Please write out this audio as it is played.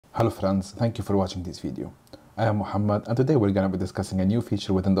Hello friends, thank you for watching this video. I am Mohamad, and today we're going to be discussing a new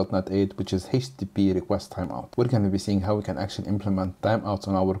feature within .NET 8, which is HTTP request timeout. We're going to be seeing how we can actually implement timeouts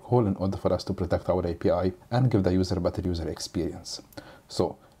on our call in order for us to protect our API and give the user a better user experience.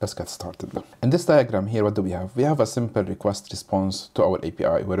 So let's get started. In this diagram here, what do we have? We have a simple request response to our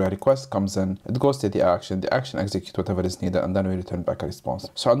API where a request comes in, it goes to the action executes whatever is needed, and then we return back a response.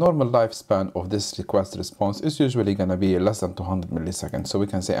 So a normal lifespan of this request response is usually going to be less than 200 milliseconds. So we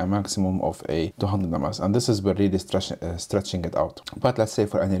can say a maximum of 200 ms, and this is we're really stretching it out. But let's say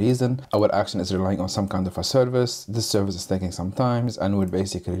for any reason, our action is relying on some kind of a service. This service is taking some time, and we're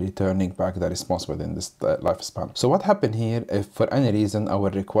basically returning back the response within this lifespan. So what happened here, if for any reason our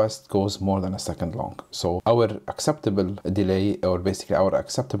request goes more than a second long, so our acceptable delay, or basically our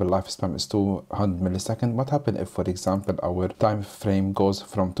acceptable lifespan, is 200 milliseconds. What happened if, for example, our time frame goes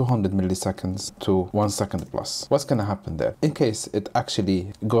from 200 milliseconds to 1 second plus? What's going to happen there? In case it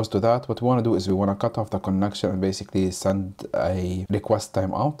actually goes to that, what we want to do is we want to cut off the connection and basically send a request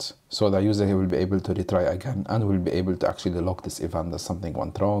timeout, so the user will be able to retry again and will be able to actually log this event that something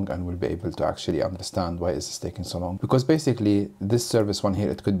went wrong, and will be able to actually understand why is this taking so long. Because basically this service one here,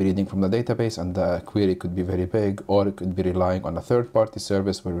 it could be reading from the database and the query could be very big, or it could be relying on a third-party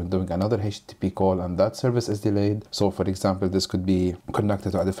service where we're doing another HTTP call and that service is delayed. So for example, this could be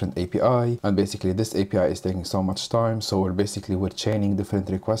connected to a different API, and basically this API is taking so much time, so we're chaining different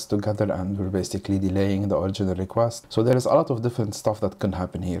requests together and we're basically delaying the original request. So there is a lot of different stuff that can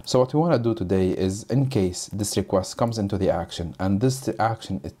happen here. So what we want to do today is, in case this request comes into the action and this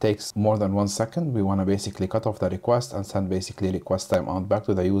action, it takes more than 1 second, we want to basically cut off the request and send basically request timeout back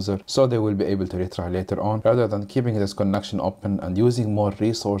to the user, so they will be able to retry later on, rather than keeping this connection open and using more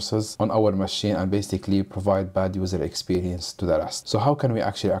resources on our machine and basically provide bad user experience to the rest. So how can we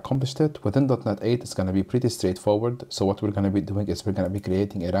actually accomplish it? Within .NET 8, it's going to be pretty straightforward. So what we're going to be doing is we're going to be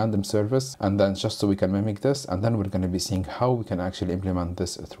creating a random service, and then just so we can mimic this, and then we're going to be seeing how we can actually implement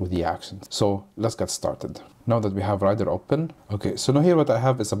this through the actions. So let's get started. Now that we have Rider open, okay, so now here what I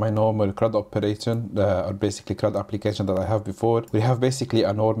have is my normal CRUD operation, or basically CRUD application that I have before. We have basically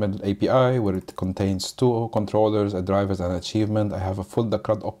a normal API where it contains 2 controllers, a drivers and achievement. I have a full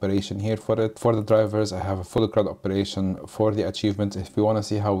CRUD operation here for it. For the drivers, I have a full CRUD operation for the achievements. If you want to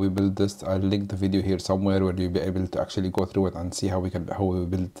see how we build this, I'll link the video here somewhere where you'll be able to actually go through it and see how we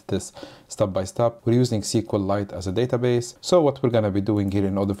build this step by step. We're using SQLite as a database. So what we're going to be doing here,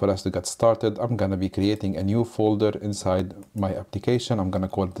 in order for us to get started, I'm going to be creating a new folder inside my application. I'm going to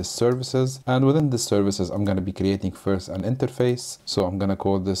call this services, and within this services I'm going to be creating first an interface. So I'm going to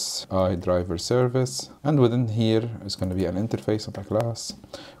call this iDriver service, and within here is going to be an interface of a class.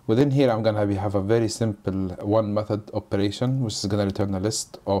 Within here I'm going to have a very simple one method operation, which is going to return a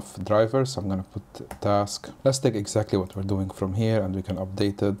list of drivers. So I'm going to put task. Let's take exactly what we're doing from here and we can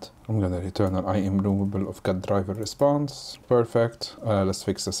update it. I'm going to return an IM removable of get driver response. Perfect. Let's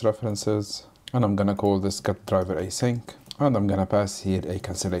fix this references, and I'm going to call this get driver async, and I'm going to pass here a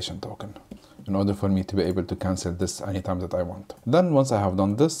cancellation token in order for me to be able to cancel this anytime that I want. Then once I have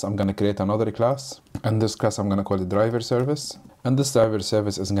done this, I'm going to create another class, and this class I'm going to call it driver service. And this driver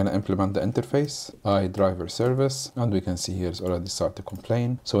service is going to implement the interface iDriver service, and we can see here it's already started to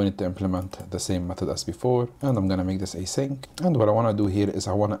complain. So we need to implement the same method as before, and I'm going to make this async. And what I want to do here is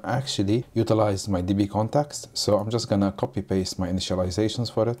I want to actually utilize my DB context. So I'm just going to copy paste my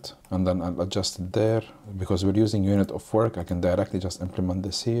initializations for it, and then I'll adjust it there. Because we're using unit of work, I can directly just implement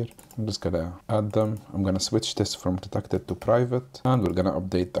this here. I'm just going to add them. I'm going to switch this from protected to private, and we're going to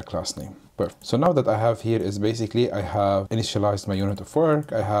update the class name. Perfect. So now that I have here is basically I have initialized my unit of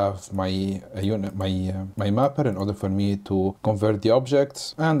work. I have my my mapper in order for me to convert the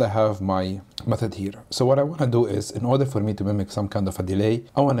objects, and I have my method here. So what I want to do is, in order for me to mimic some kind of a delay,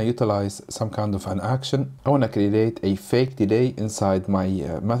 I want to utilize some kind of an action. I want to create a fake delay inside my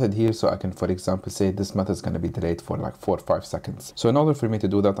method here, so I can, for example, say this method is going to be delayed for like 4 or 5 seconds. So in order for me to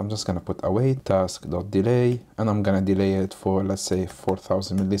do that, I'm just going to put await task.delay, and I'm going to delay it for, let's say,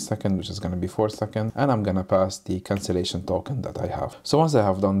 4000 milliseconds, which is going to be 4 seconds, and I'm going to pass the cancellation token that I have. So once I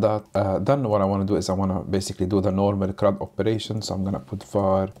have done that, then what I want to do is I want to basically do the normal CRUD operation. So I'm going to put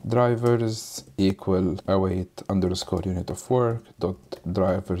var drivers equal await underscore unit of work dot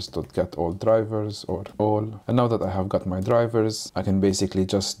drivers dot get all drivers, or all. And now that I have got my drivers, I can basically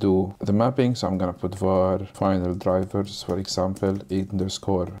just do the mapping. So I'm going to put var final drivers, for example,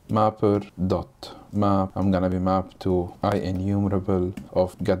 underscore mapper dot map, I'm gonna be mapped to IEnumerable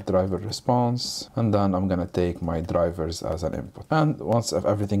of get driver response, and then I'm gonna take my drivers as an input. And once if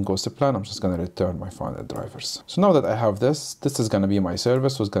everything goes to plan, I'm just gonna return my final drivers. So now that I have this is gonna be my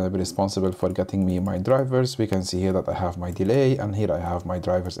service who's gonna be responsible for getting me my drivers. We can see here that I have my delay, and here I have my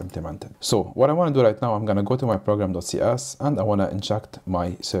drivers implemented. So what I want to do right now, I'm gonna go to my program.cs and I want to inject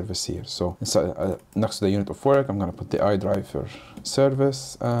my service here. So inside, next to the unit of work, I'm gonna put the iDriver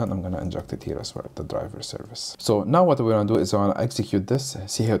service, and I'm gonna inject it here as well, the driver service. So now what we're gonna do is I want to execute this,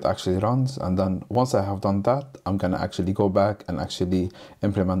 see how it actually runs, and then once I have done that, I'm gonna actually go back and actually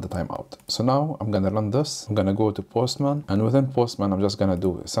implement the timeout. So now I'm gonna run this. I'm gonna go to Postman, and within Postman, I'm just gonna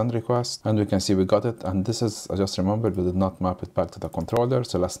do send request, and we can see we got it. And this is, I just remembered we did not map it back to the controller,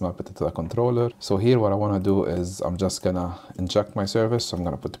 so let's map it to the controller. So here what I want to do is I'm just gonna inject my service. So I'm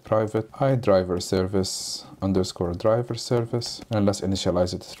gonna put private iDriver service underscore driver service, and let's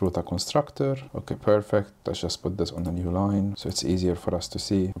initialize it through the constructor. Okay, perfect. Let's just put this on a new line so it's easier for us to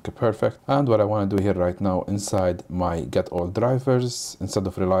see. Okay, perfect. And what I want to do here right now inside my get all drivers, instead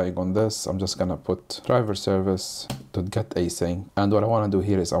of relying on this, I'm just gonna put driver service to get async. And what I want to do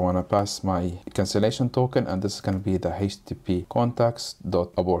here is I want to pass my cancellation token, and this is going to be the HTTP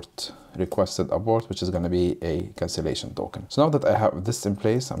contacts.abort requested abort, which is going to be a cancellation token. So now that I have this in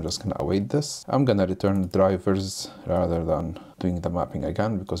place, I'm just going to await this. I'm going to return drivers rather than doing the mapping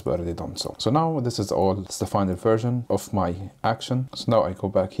again because we already done so. So now this is all, it's the final version of my action. So now I go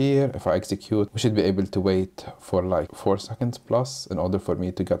back here. If I execute, we should be able to wait for like 4 seconds plus in order for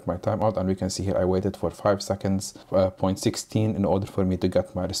me to get my timeout. And we can see here I waited for 5 seconds, 0.16 in order for me to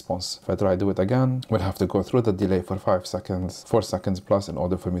get my response. If I try to do it again, we'll have to go through the delay for 5 seconds, 4 seconds plus in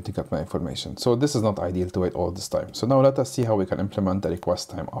order for me to get my information. So this is not ideal to wait all this time. So now let us see how we can implement the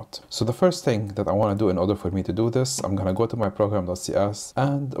request timeout. So the first thing that I want to do in order for me to do this, I'm going to go to my program.cs,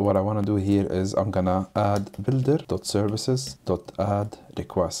 and what I want to do here is I'm going to add builder.services.add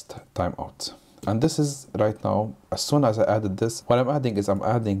request timeout. And this is right now, as soon as I added this, what I'm adding is I'm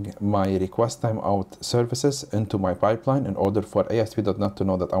adding my request timeout services into my pipeline in order for ASP.NET to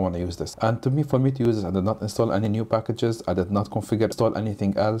know that I want to use this. And for me to use this, I did not install any new packages. I did not install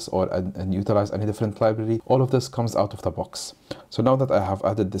anything else or and utilize any different library. All of this comes out of the box. So now that I have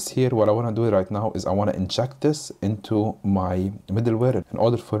added this here, what I want to do right now is I want to inject this into my middleware in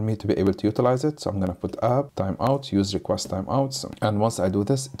order for me to be able to utilize it. So I'm going to put app timeout, use request timeouts. And once I do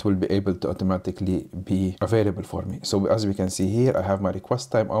this, it will be able to automatically be available for me. So as we can see here, I have my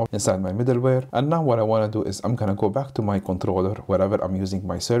request timeout inside my middleware. And now what I want to do is I'm going to go back to my controller, wherever I'm using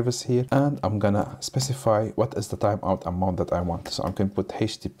my service here, and I'm going to specify what is the timeout amount that I want. So I can put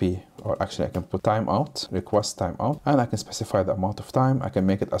HTTP, or actually I can put timeout, request timeout, and I can specify the amount of time. I can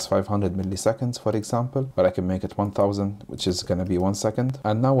make it as 500 milliseconds, for example, or I can make it 1000, which is going to be 1 second.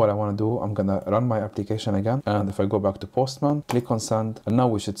 And now what I want to do, I'm going to run my application again. And if I go back to Postman, click on send, and now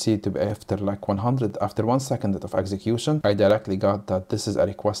we should see it to be after like 100, after 1 second of execution, I directly got that this is a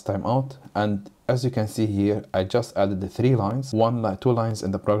request timeout. And as you can see here, I just added the 3 lines, 2 lines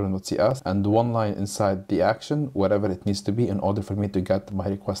in the program.cs and 1 line inside the action, wherever it needs to be, in order for me to get my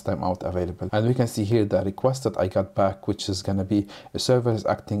request timeout available. And we can see here the request that I got back, which is going to be a server is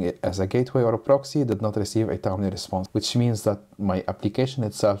acting as a gateway or a proxy, did not receive a timely response, which means that my application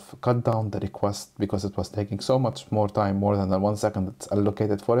itself cut down the request because it was taking so much more time, more than the 1 second that's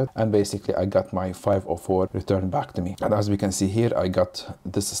allocated for it. And basically I got my 504 returned back to me. And as we can see here, I got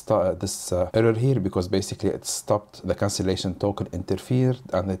this error here because basically it stopped, the cancellation token interfered,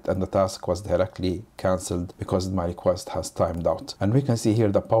 and the task was directly cancelled because my request has timed out. And we can see here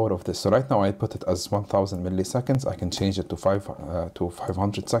the power of this. So right now I put it as 1000 milliseconds. I can change it to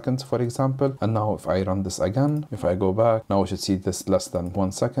 500 seconds, for example. And now if I run this again, if I go back, now we should see this less than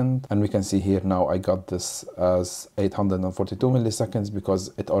 1 second. And we can see here now I got this as 842 milliseconds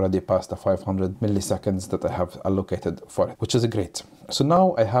because it already passed the 500 milliseconds that I have allocated for it, which is great. So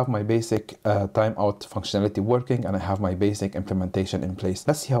now I have my basic timeout functionality working, and I have my basic implementation in place.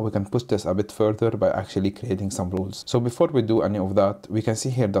 Let's see how we can push this a bit further by actually creating some rules. So before we do any of that, we can see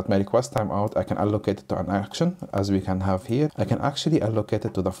here that my request timeout, I can allocate it to an action, as we can have here. I can actually allocate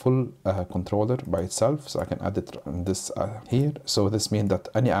it to the full controller by itself. So I can add it in this here. So this means that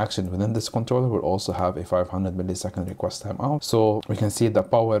any action within this controller will also have a 500 millisecond request timeout. So we can see the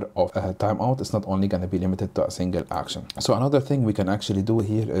power of timeout is not only going to be limited to a single action. So another thing we can actually do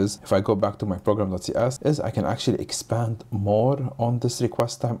here is, if I go back to my program.cs is I can actually expand more on this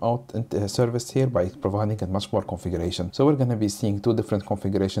request timeout service here by providing it much more configuration. So we're going to be seeing two different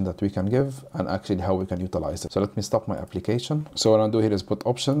configurations that we can give and actually how we can utilize it. So let me stop my application. So what I'm going to do here is put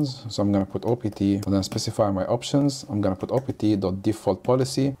options. So I'm going to put opt and then specify my options. I'm going to put opt.default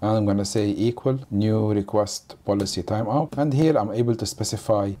policy and I'm going to say equal new request policy timeout. And here I'm able to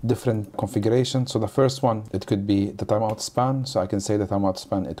specify different configurations. So the first one, it could be the timeout span. So I can say the timeout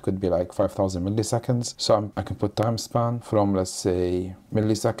span, it could be like 5,000 milliseconds. So I can put time span from, let's say,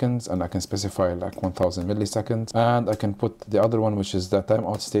 milliseconds, and I can specify like 1,000 milliseconds. And I can put the other one, which is the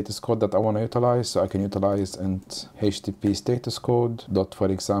timeout status code that I want to utilize. So I can utilize int HTTP status code dot, for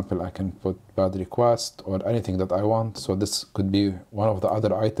example, I can put bad request or anything that I want. So this could be one of the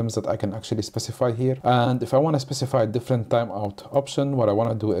other items that I can actually specify here. And if I want to specify a different timeout option, what I want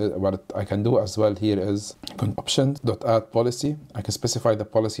to do is, what I can do as well here is options.add policy. I can specify the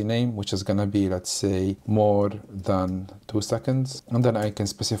policy name, which is going to be, let's say, more than 2 seconds. And then I can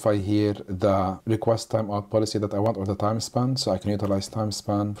specify here the request timeout policy that I want, or the time span. So I can utilize time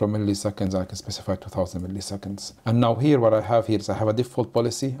span from milliseconds. I can specify 2,000 milliseconds. And now here, what I have here is I have a default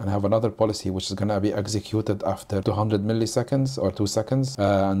policy and I have another policy which is going to be executed after 200 milliseconds or 2 seconds.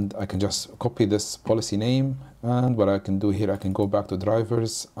 And I can just copy this policy name. And what I can do here, I can go back to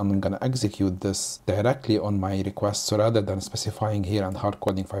drivers and I'm going to execute this directly on my request. So rather than specifying here and hard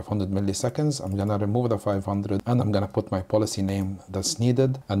coding 500 milliseconds, I'm going to remove the 500 and I'm going to put my policy name that's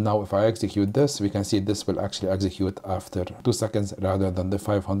needed. And now if I execute this, we can see this will actually execute after 2 seconds rather than the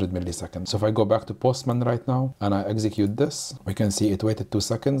 500 milliseconds. So if I go back to Postman right now and I execute this, we can see it waited 2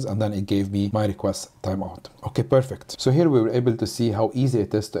 seconds and then it gave me my request timeout. Okay, perfect. So here we were able to see how easy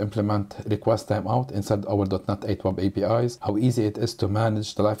it is to implement request timeout inside our .NET 8 web APIs, how easy it is to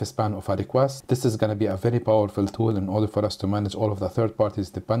manage the lifespan of a request. This is going to be a very powerful tool in order for us to manage all of the third parties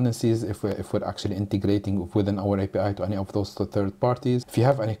dependencies if we're actually integrating within our API to any of those third parties. If you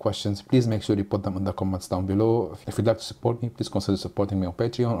have any questions, please make sure you put them in the comments down below. If you'd like to support me, please consider supporting me on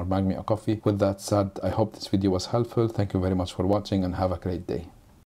Patreon or buying me a coffee. With that said, I hope this video was helpful. Thank you very much for watching and have a great day.